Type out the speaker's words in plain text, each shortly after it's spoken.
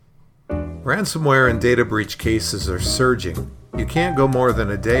Ransomware and data breach cases are surging. You can't go more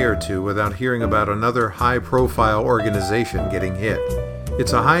than a day or two without hearing about another high-profile organization getting hit.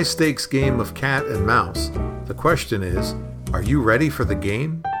 It's a high-stakes game of cat and mouse. The question is, are you ready for the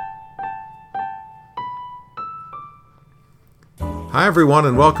game? Hi everyone,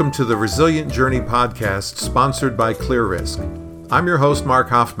 and welcome to the Resilient Journey podcast sponsored by ClearRisk. I'm your host, Mark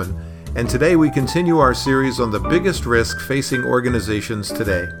Hoffman, and today we continue our series on the biggest risk facing organizations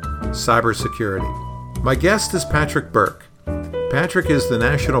today, cybersecurity. My guest is Patrick Bourk. Patrick is the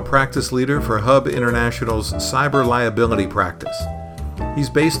national practice leader for Hub International's cyber liability practice. He's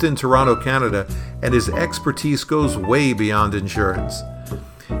based in Toronto, Canada, and his expertise goes way beyond insurance.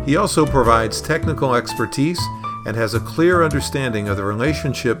 He also provides technical expertise and has a clear understanding of the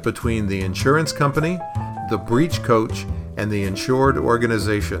relationship between the insurance company, the breach coach, and the insured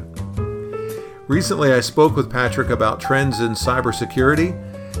organization. Recently, I spoke with Patrick about trends in cybersecurity,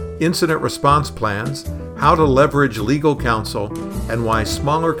 incident response plans, how to leverage legal counsel, and why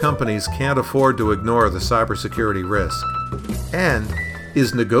smaller companies can't afford to ignore the cybersecurity risk. And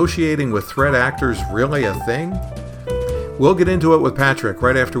is negotiating with threat actors really a thing? We'll get into it with Patrick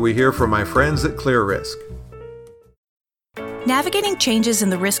right after we hear from my friends at ClearRisk. Navigating changes in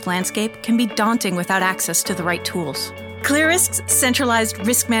the risk landscape can be daunting without access to the right tools. ClearRisk's centralized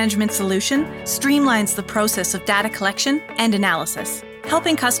risk management solution streamlines the process of data collection and analysis,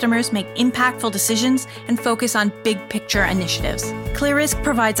 helping customers make impactful decisions and focus on big-picture initiatives. ClearRisk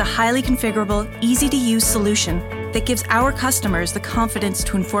provides a highly configurable, easy-to-use solution that gives our customers the confidence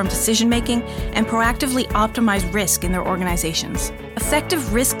to inform decision-making and proactively optimize risk in their organizations.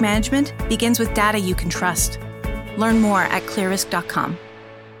 Effective risk management begins with data you can trust. Learn more at clearrisk.com.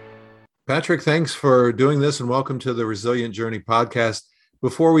 Patrick, thanks for doing this and welcome to the Resilient Journey podcast.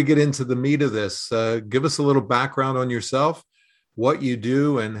 Before we get into the meat of this, give us a little background on yourself, what you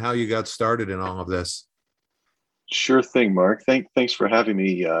do, and how you got started in all of this. Sure thing, Mark. Thanks for having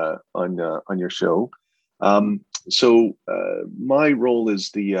me on your show. My role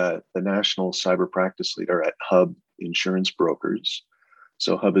is the national cyber practice leader at Hub Insurance Brokers.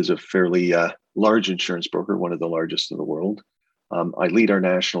 So Hub is a fairly large insurance broker, one of the largest in the world. I lead our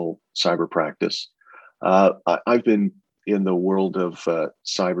national cyber practice. I've been in the world of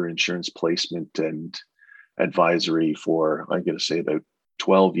cyber insurance placement and advisory for, I'm going to say, about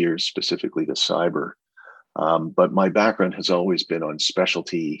 12 years specifically to cyber. But my background has always been on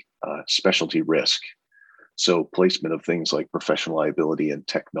specialty risk. So placement of things like professional liability and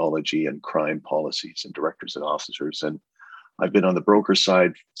technology and crime policies and directors and officers. And I've been on the broker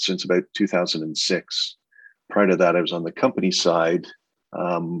side since about 2006. Prior to that, I was on the company side,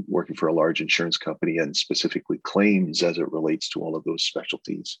 working for a large insurance company and specifically claims as it relates to all of those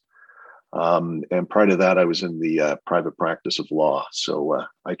specialties. And prior to that, I was in the private practice of law. So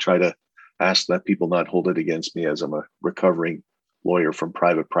I try to ask that people not hold it against me, as I'm a recovering lawyer from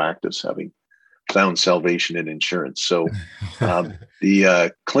private practice, having found salvation in insurance. So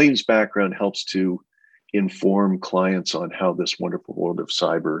the claims background helps to inform clients on how this wonderful world of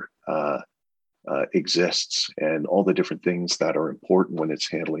cyber exists and all the different things that are important when it's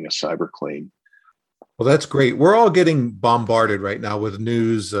handling a cyber claim. Well, that's great. We're all getting bombarded right now with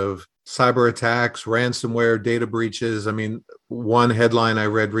news of cyber attacks, ransomware, data breaches. I mean, one headline I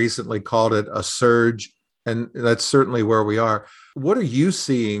read recently called it a surge, and that's certainly where we are. What are you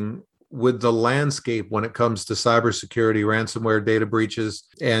seeing with the landscape when it comes to cybersecurity, ransomware, data breaches,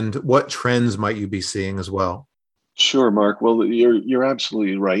 and what trends might you be seeing as well? Sure, Mark. Well, you're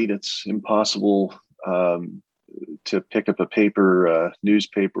absolutely right. It's impossible to pick up a paper,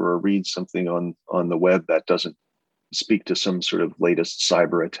 newspaper, or read something on the web that doesn't speak to some sort of latest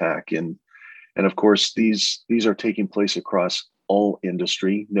cyber attack. And of course, these are taking place across all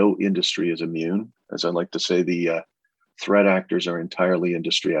industry. No industry is immune. As I like to say, the threat actors are entirely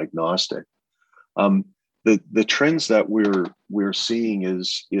industry agnostic. The trends that we're seeing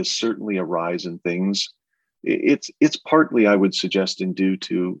is certainly a rise in things. It's partly, I would suggest, due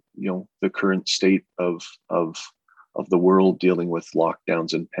to the current state of the world dealing with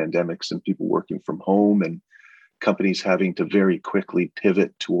lockdowns and pandemics and people working from home and companies having to very quickly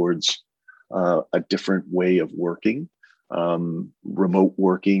pivot towards a different way of working, remote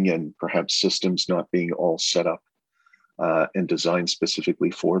working, and perhaps systems not being all set up and designed specifically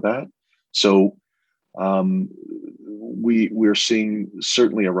for that. So we're seeing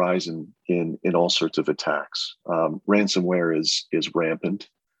certainly a rise in all sorts of attacks. Ransomware is rampant,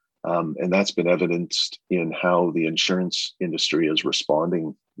 and that's been evidenced in how the insurance industry is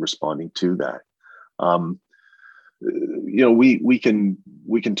responding to that. We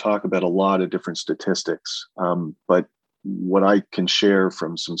can talk about a lot of different statistics, but what I can share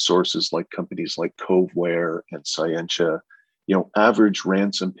from some sources like companies like Coveware and Scientia, average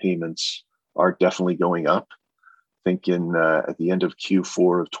ransom payments are definitely going up. I think at the end of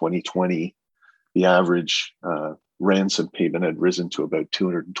Q4 of 2020, the average ransom payment had risen to about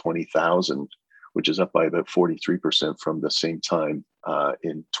 220,000, which is up by about 43% from the same time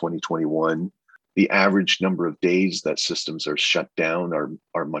in 2021. The average number of days that systems are shut down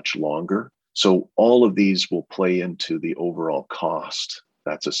are much longer. So all of these will play into the overall cost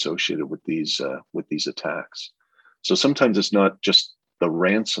that's associated with these attacks. So sometimes it's not just the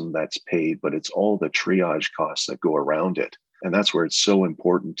ransom that's paid, but it's all the triage costs that go around it. And that's where it's so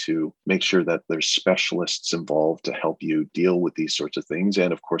important to make sure that there's specialists involved to help you deal with these sorts of things.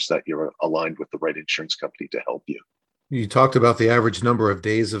 And of course, that you're aligned with the right insurance company to help you. You talked about the average number of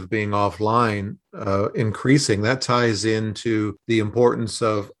days of being offline increasing. That ties into the importance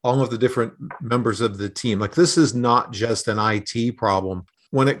of all of the different members of the team. Like, this is not just an IT problem.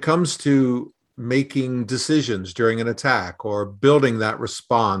 When it comes to making decisions during an attack or building that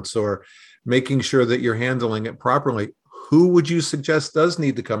response or making sure that you're handling it properly, who would you suggest does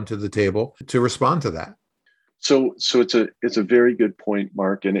need to come to the table to respond to that? So it's a very good point,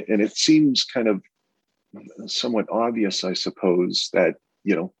 Mark, and it seems kind of somewhat obvious, I suppose, that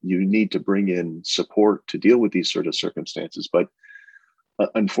you need to bring in support to deal with these sort of circumstances. But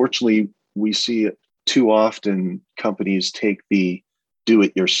unfortunately, we see it too often. Companies take the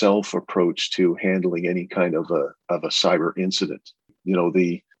do-it-yourself approach to handling any kind of a cyber incident.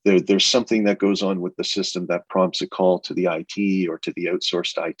 There's something that goes on with the system that prompts a call to the IT or to the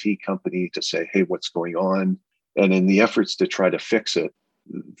outsourced IT company to say, hey, what's going on? And in the efforts to try to fix it,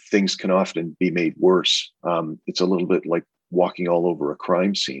 things can often be made worse. It's a little bit like walking all over a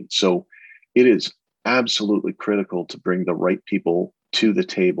crime scene. So it is absolutely critical to bring the right people to the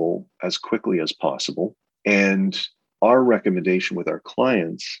table as quickly as possible. And our recommendation with our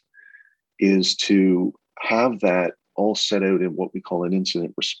clients is to have that all set out in what we call an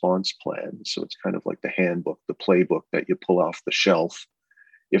incident response plan. So it's kind of like the handbook, the playbook that you pull off the shelf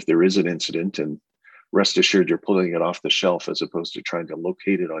if there is an incident. And rest assured, you're pulling it off the shelf as opposed to trying to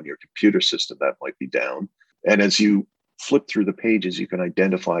locate it on your computer system that might be down. And as you flip through the pages, you can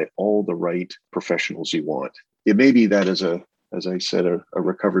identify all the right professionals you want. It may be that as I said, a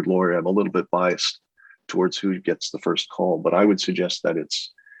recovered lawyer, I'm a little bit biased towards who gets the first call, but I would suggest that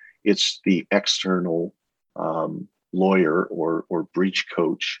it's the external lawyer or breach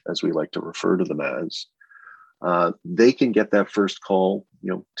coach, as we like to refer to them as. They can get that first call,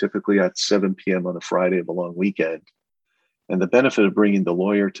 typically at 7 p.m. on a Friday of a long weekend. And the benefit of bringing the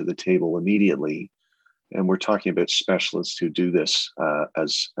lawyer to the table immediately, and we're talking about specialists who do this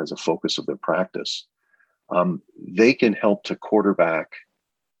as a focus of their practice, they can help to quarterback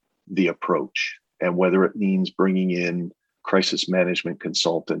the approach. And whether it means bringing in crisis management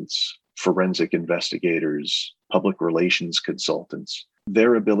consultants, forensic investigators, public relations consultants,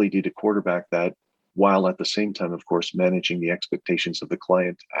 their ability to quarterback that while at the same time, of course, managing the expectations of the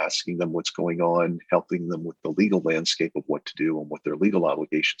client, asking them what's going on, helping them with the legal landscape of what to do and what their legal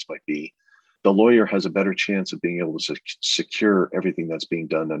obligations might be. The lawyer has a better chance of being able to secure everything that's being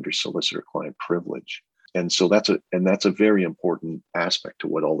done under solicitor-client privilege. And so that's a very important aspect to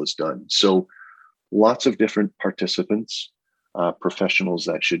what all is done. So lots of different participants, professionals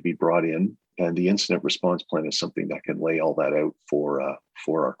that should be brought in, and the incident response plan is something that can lay all that out for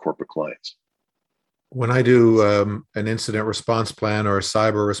our corporate clients. When I do an incident response plan or a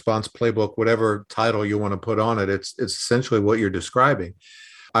cyber response playbook, whatever title you want to put on it, it's essentially what you're describing.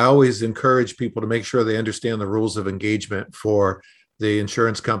 I always encourage people to make sure they understand the rules of engagement for the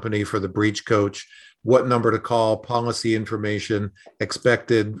insurance company, for the breach coach, what number to call, policy information,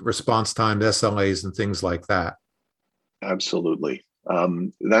 expected response time, SLAs, and things like that. Absolutely.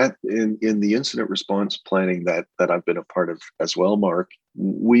 That in the incident response planning that I've been a part of as well, Mark,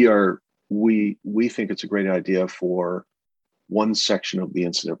 we think it's a great idea for one section of the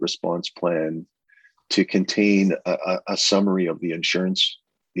incident response plan to contain a summary of the insurance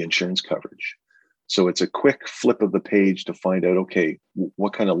coverage. So it's a quick flip of the page to find out, okay,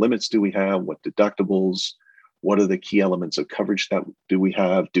 what kind of limits do we have? What deductibles? What are the key elements of coverage that do we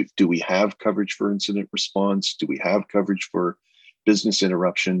have? Do we have coverage for incident response? Do we have coverage for business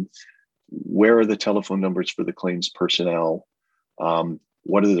interruption? Where are the telephone numbers for the claims personnel?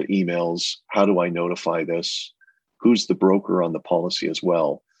 What are the emails? How do I notify this? Who's the broker on the policy as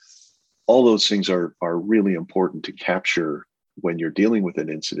well? All those things are really important to capture when you're dealing with an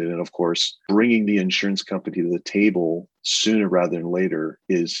incident. And of course, bringing the insurance company to the table sooner rather than later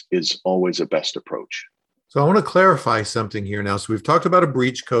is always a best approach. So I want to clarify something here now. So we've talked about a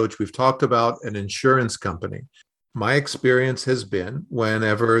breach coach. We've talked about an insurance company. my experience has been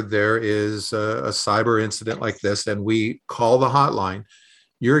whenever there is a cyber incident like this and we call the hotline,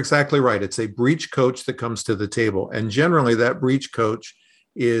 you're exactly right. It's a breach coach that comes to the table. And generally, that breach coach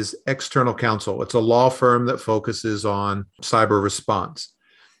is external counsel. It's a law firm that focuses on cyber response.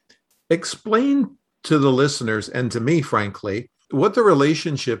 Explain to the listeners and to me, frankly, what the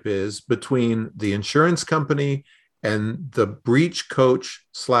relationship is between the insurance company and the breach coach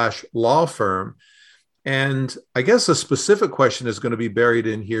slash law firm. And I guess a specific question is going to be buried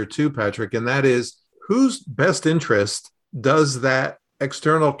in here too, Patrick, and that is whose best interest does that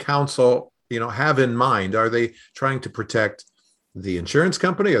external counsel, have in mind? Are they trying to protect the insurance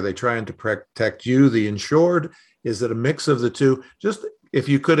company? Are they trying to protect you, the insured? Is it a mix of the two? Just if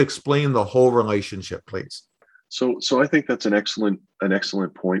you could explain the whole relationship, please. So I think that's an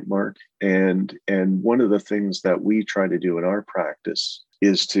excellent point, Mark. And one of the things that we try to do in our practice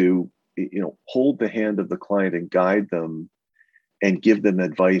is to, hold the hand of the client and guide them and give them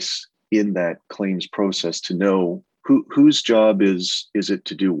advice in that claims process to know whose job is it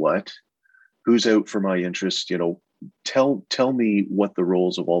to do what, who's out for my interest. Tell me what the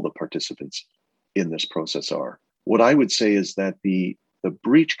roles of all the participants in this process are. What I would say is that the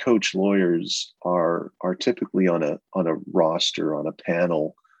breach coach lawyers are typically on a roster, on a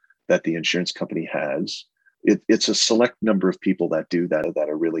panel that the insurance company has. It's a select number of people that do that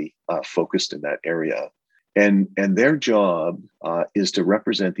are really focused in that area. And their job is to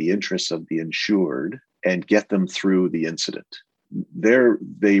represent the interests of the insured and get them through the incident.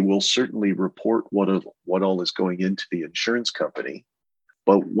 They will certainly report what all is going into the insurance company.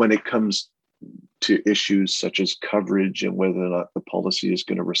 But when it comes to issues such as coverage and whether or not the policy is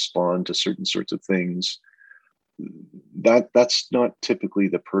going to respond to certain sorts of things, that's not typically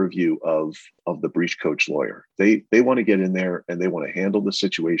the purview of the breach coach lawyer. They want to get in there and they want to handle the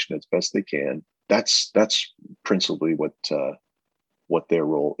situation as best they can. That's principally what their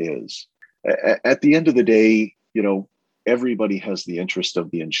role is. At the end of the day, everybody has the interest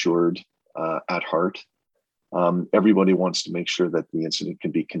of the insured at heart. Everybody wants to make sure that the incident can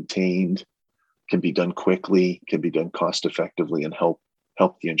be contained, can be done quickly, can be done cost effectively, and help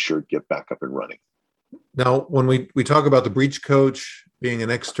the insured get back up and running. Now, when we talk about the breach coach being an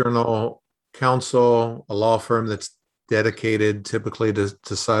external counsel, a law firm that's dedicated typically to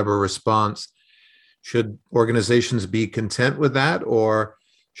cyber response, should organizations be content with that, or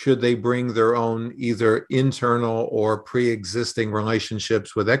should they bring their own either internal or pre-existing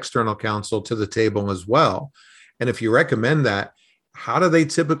relationships with external counsel to the table as well? And if you recommend that, how do they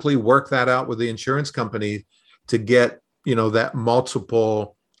typically work that out with the insurance company to get, that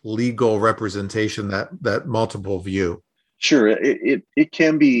multiple legal representation, that multiple view? Sure. It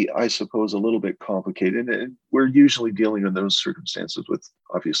can be, I suppose, a little bit complicated. And we're usually dealing in those circumstances with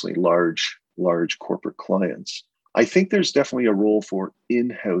obviously large corporate clients. I think there's definitely a role for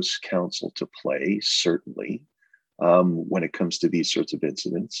in-house counsel to play, certainly, when it comes to these sorts of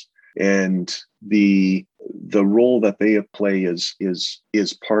incidents. And the role that they play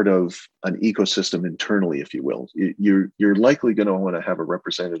is part of an ecosystem internally, if you will. You're likely going to want to have a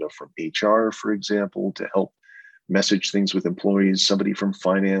representative from HR, for example, to help message things with employees, somebody from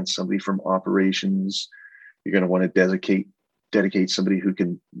finance, somebody from operations. You're going to want to dedicate somebody who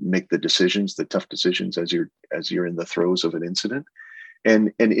can make the decisions, the tough decisions as you're in the throes of an incident.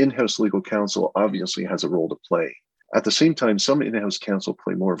 And in-house legal counsel obviously has a role to play. At the same time, some in-house counsel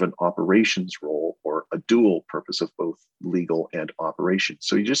play more of an operations role or a dual purpose of both legal and operations.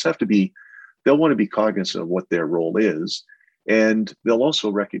 So you just have to they'll want to be cognizant of what their role is. And they'll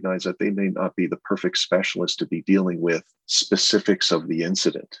also recognize that they may not be the perfect specialist to be dealing with specifics of the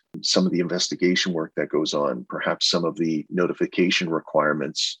incident, some of the investigation work that goes on, perhaps some of the notification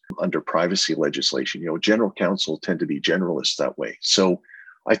requirements under privacy legislation. General counsel tend to be generalists that way. So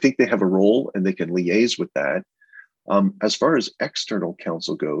I think they have a role and they can liaise with that. As far as external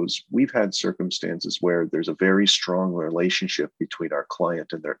counsel goes, we've had circumstances where there's a very strong relationship between our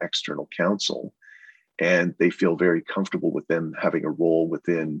client and their external counsel, and they feel very comfortable with them having a role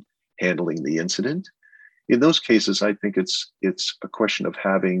within handling the incident. In those cases, I think it's a question of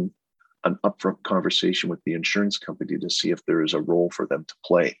having an upfront conversation with the insurance company to see if there is a role for them to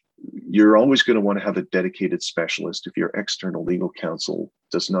play. You're always going to want to have a dedicated specialist. If your external legal counsel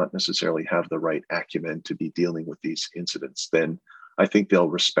does not necessarily have the right acumen to be dealing with these incidents, then I think they'll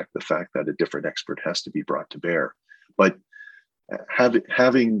respect the fact that a different expert has to be brought to bear. But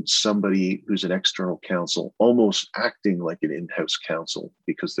having somebody who's an external counsel almost acting like an in-house counsel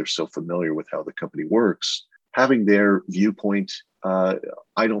because they're so familiar with how the company works, having their viewpoint, I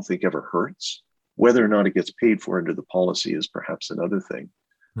don't think ever hurts. Whether or not it gets paid for under the policy is perhaps another thing.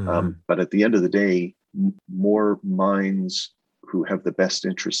 Mm-hmm. But at the end of the day, more minds who have the best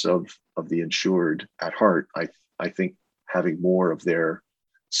interests of the insured at heart, I think having more of their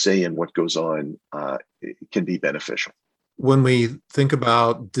say in what goes on can be beneficial. When we think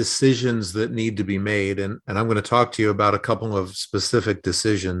about decisions that need to be made, and I'm going to talk to you about a couple of specific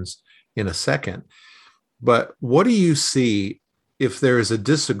decisions in a second, but what do you see if there is a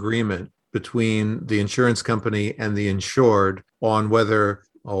disagreement between the insurance company and the insured on whether,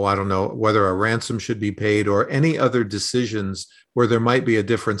 I don't know, whether a ransom should be paid or any other decisions where there might be a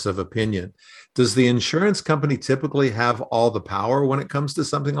difference of opinion? Does the insurance company typically have all the power when it comes to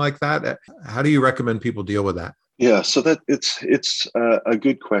something like that? How do you recommend people deal with that? Yeah, so that it's a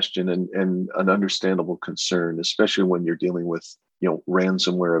good question and an understandable concern, especially when you're dealing with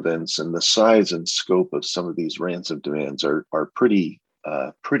ransomware events, and the size and scope of some of these ransom demands are pretty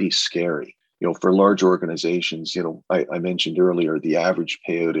scary. For large organizations, I mentioned earlier the average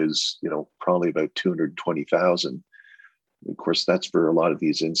payout is probably about 220,000. Of course, that's for a lot of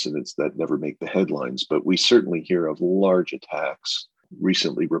these incidents that never make the headlines, but we certainly hear of large attacks.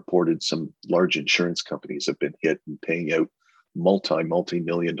 Recently reported some large insurance companies have been hit and paying out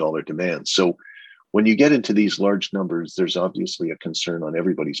multi-million dollar demands. So when you get into these large numbers, there's obviously a concern on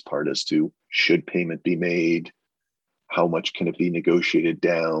everybody's part as to should payment be made, how much can it be negotiated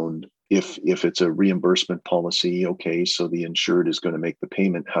down, if it's a reimbursement policy, okay, so the insured is going to make the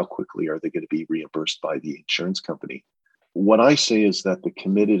payment, how quickly are they going to be reimbursed by the insurance company? What I say is that the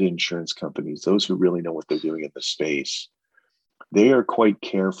committed insurance companies, those who really know what they're doing in the space, they are quite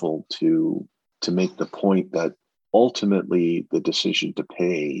careful to make the point that ultimately the decision to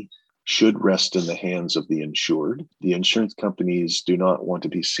pay should rest in the hands of the insured. The insurance companies do not want to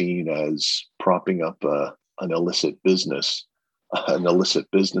be seen as propping up an illicit business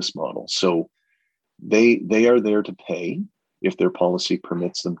model. So they are there to pay if their policy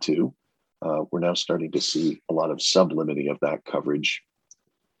permits them to. We're now starting to see a lot of sublimiting of that coverage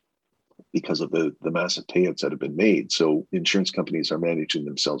because of the massive payouts that have been made. So insurance companies are managing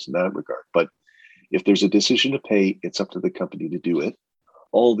themselves in that regard. But if there's a decision to pay, it's up to the company to do it.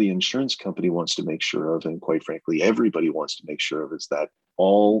 All the insurance company wants to make sure of, and quite frankly, everybody wants to make sure of, is that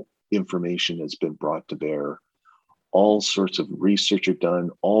all information has been brought to bear, all sorts of research are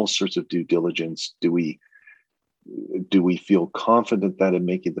done, all sorts of due diligence. Do we feel confident that in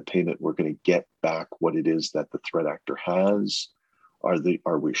making the payment, we're going to get back what it is that the threat actor has?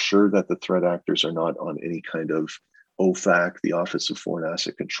 Are we sure that the threat actors are not on any kind of OFAC, the Office of Foreign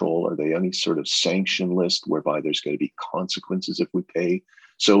Asset Control? Are they any sort of sanction list whereby there's going to be consequences if we pay?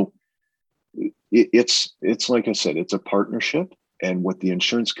 So it's like I said, it's a partnership. And with the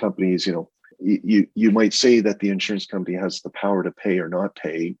insurance companies, you might say that the insurance company has the power to pay or not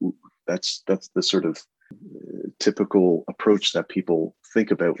pay. That's the sort of typical approach that people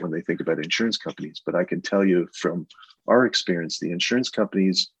think about when they think about insurance companies. But I can tell you from our experience, the insurance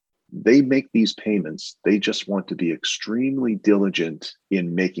companies, they make these payments. They just want to be extremely diligent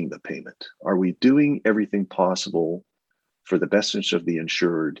in making the payment. Are we doing everything possible for the best interest of the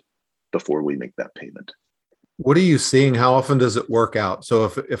insured before we make that payment? What are you seeing? How often does it work out?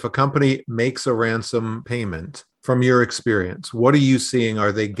 So if a company makes a ransom payment, from your experience, what are you seeing?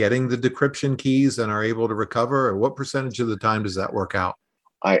 Are they getting the decryption keys and are able to recover? Or what percentage of the time does that work out?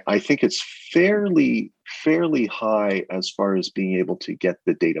 I think it's fairly high as far as being able to get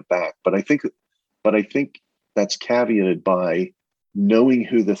the data back. But I think that's caveated by knowing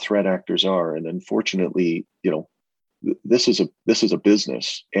who the threat actors are. And unfortunately, this is a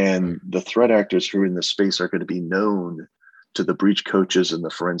business, and the threat actors who are in this space are going to be known to the breach coaches and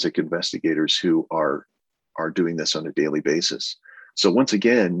the forensic investigators who are doing this on a daily basis. So once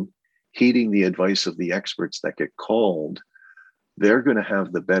again, heeding the advice of the experts that get called, they're going to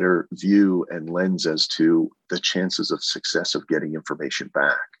have the better view and lens as to the chances of success of getting information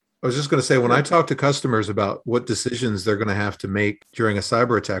back. I was just going to say, when I talk to customers about what decisions they're going to have to make during a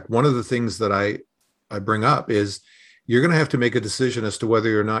cyber attack, one of the things that I bring up is you're going to have to make a decision as to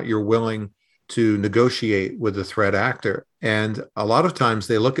whether or not you're willing to negotiate with the threat actor. And a lot of times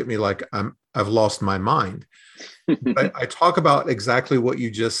they look at me like I've lost my mind. I talk about exactly what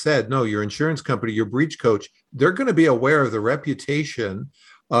you just said. No, your insurance company, your breach coach, they're going to be aware of the reputation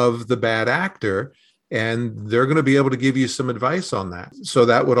of the bad actor, and they're going to be able to give you some advice on that. So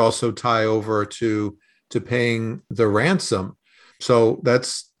that would also tie over to paying the ransom. So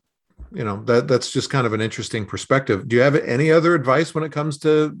that's just kind of an interesting perspective. Do you have any other advice when it comes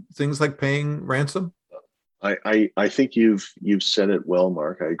to things like paying ransom? I think you've said it well,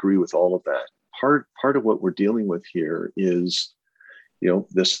 Mark. I agree with all of that. Part of what we're dealing with here is,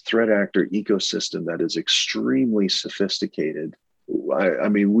 this threat actor ecosystem that is extremely sophisticated. I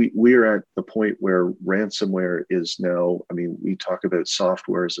mean, we are at the point where ransomware is now, I mean, we talk about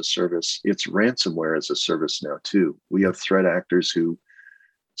software as a service. It's ransomware as a service now too. We have threat actors who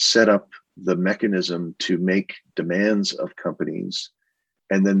set up the mechanism to make demands of companies,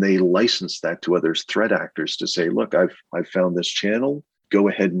 and then they license that to other threat actors to say, look, I've found this channel, go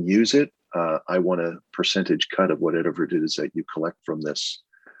ahead and use it. I want a percentage cut of whatever it is that you collect from this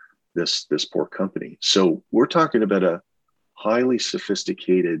poor company. So we're talking about a highly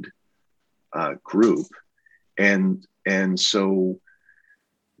sophisticated group, and so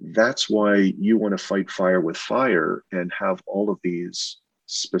that's why you want to fight fire with fire and have all of these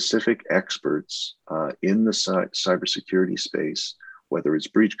specific experts in the cybersecurity space, whether it's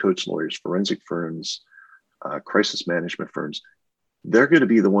breach coach lawyers, forensic firms, crisis management firms. They're going to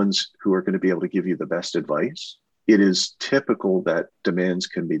be the ones who are going to be able to give you the best advice. It is typical that demands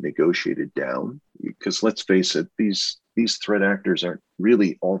can be negotiated down because, let's face it, these threat actors aren't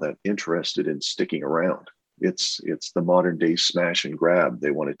really all that interested in sticking around. It's the modern day smash and grab.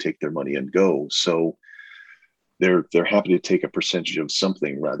 They want to take their money and go. So they're happy to take a percentage of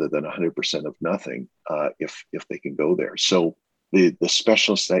something rather than 100% of nothing if they can go there. So the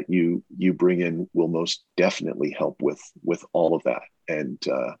specialists that you bring in will most definitely help with all of that. And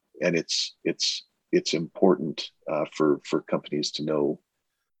it's important for companies to know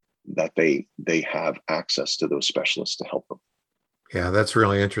that they have access to those specialists to help them. Yeah, that's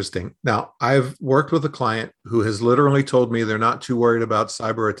really interesting. Now, I've worked with a client who has literally told me they're not too worried about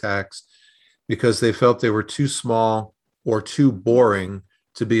cyber attacks because they felt they were too small or too boring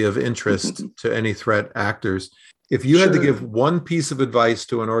to be of interest to any threat actors. If you had to give one piece of advice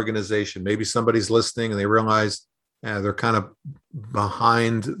to an organization, maybe somebody's listening and they realize they're kind of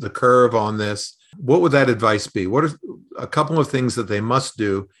behind the curve on this, what would that advice be? What are a couple of things that they must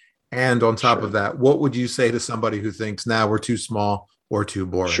do? And on top of that, what would you say to somebody who thinks, now we're too small or too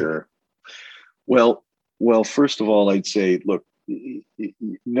boring? Sure. Well, first of all, I'd say, look,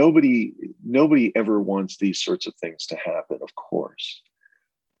 nobody ever wants these sorts of things to happen. Of course,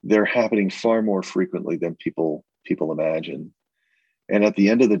 they're happening far more frequently than people imagine. And at the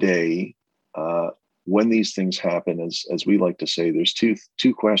end of the day, when these things happen, as we like to say, there's two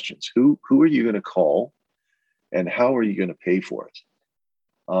questions: who are you going to call, and how are you going to pay for it?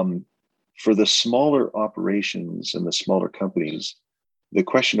 For the smaller operations and the smaller companies, the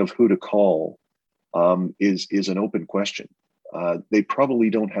question of who to call is an open question. They probably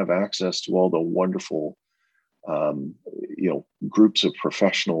don't have access to all the wonderful, groups of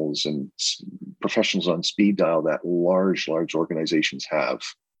professionals and professionals on speed dial that large organizations have.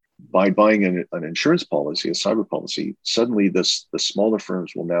 By buying an insurance policy, a cyber policy, suddenly the smaller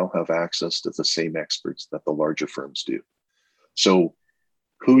firms will now have access to the same experts that the larger firms do. So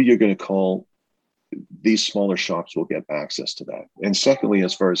who you're going to call, these smaller shops will get access to that. And secondly,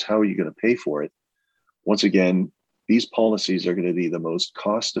 as far as how are you going to pay for it, once again, these policies are going to be the most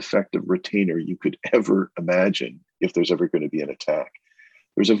cost-effective retainer you could ever imagine if there's ever going to be an attack.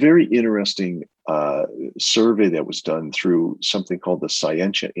 There's a very interesting survey that was done through something called the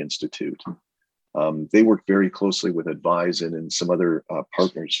Scientia Institute. They work very closely with Advisen and some other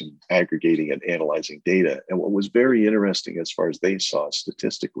partners in aggregating and analyzing data. And what was very interesting as far as they saw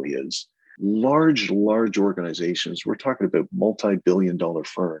statistically is large organizations, we're talking about multi-billion-dollar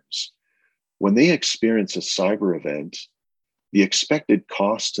firms, when they experience a cyber event, the expected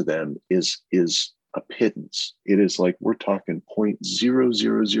cost to them is a pittance. It is like we're talking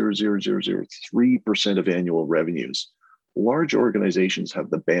 0.0000003% of annual revenues. Large organizations have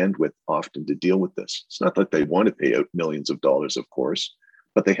the bandwidth often to deal with this. It's not that they want to pay out millions of dollars, of course,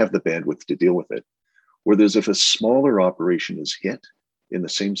 but they have the bandwidth to deal with it. Whereas if a smaller operation is hit in the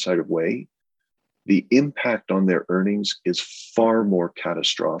same sort of way, the impact on their earnings is far more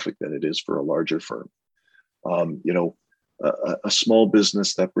catastrophic than it is for a larger firm. A small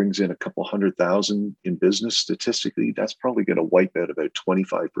business that brings in a couple 100,000 in business, statistically, that's probably going to wipe out about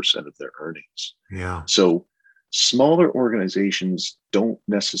 25% of their earnings. Yeah. So smaller organizations don't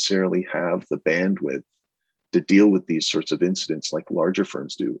necessarily have the bandwidth to deal with these sorts of incidents like larger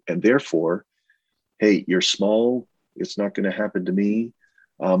firms do. And therefore, hey, you're small, it's not going to happen to me.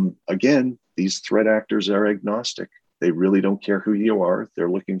 Again, these threat actors are agnostic. They really don't care who you are. They're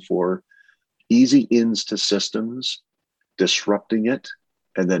looking for easy ins to systems, disrupting it,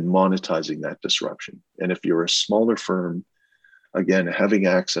 and then monetizing that disruption. And if you're a smaller firm, again, having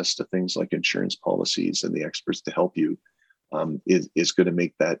access to things like insurance policies and the experts to help you is going to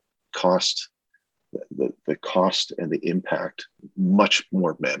make that cost, the cost and the impact much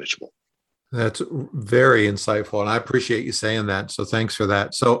more manageable. That's very insightful, and I appreciate you saying that. So thanks for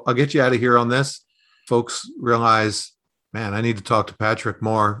that. So I'll get you out of here on this. Folks realize Man, I need to talk to Patrick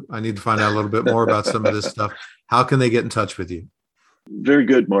more. I need to find out a little bit more about some of this stuff. How can they get in touch with you? Very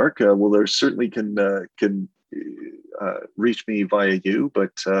good, Mark. Well, there certainly can reach me via you,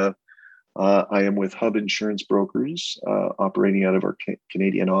 but I am with Hub Insurance Brokers, operating out of our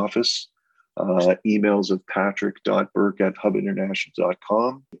Canadian office. Emails of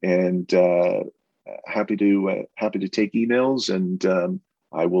patrick.bourk@hubinternational.com, and happy to take emails, and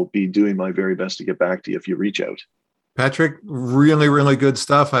I will be doing my very best to get back to you if you reach out. Patrick, really, really good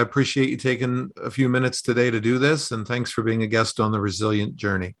stuff. I appreciate you taking a few minutes today to do this, and thanks for being a guest on the Resilient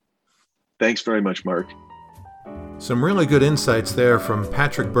Journey. Thanks very much, Mark. Some really good insights there from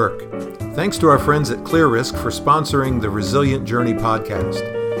Patrick Bourk. Thanks to our friends at ClearRisk for sponsoring the Resilient Journey podcast.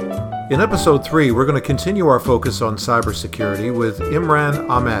 In episode 3, we're going to continue our focus on cybersecurity with Imran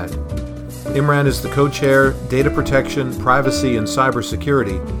Ahmed. Imran is the co-chair, Data Protection, Privacy, and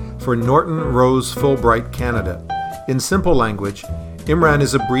Cybersecurity for Norton Rose Fulbright Canada. In simple language, Imran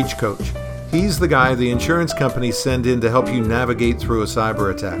is a breach coach. He's the guy the insurance companies send in to help you navigate through a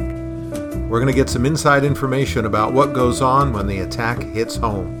cyber attack. We're going to get some inside information about what goes on when the attack hits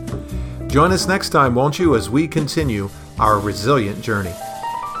home. Join us next time, won't you, as we continue our resilient journey.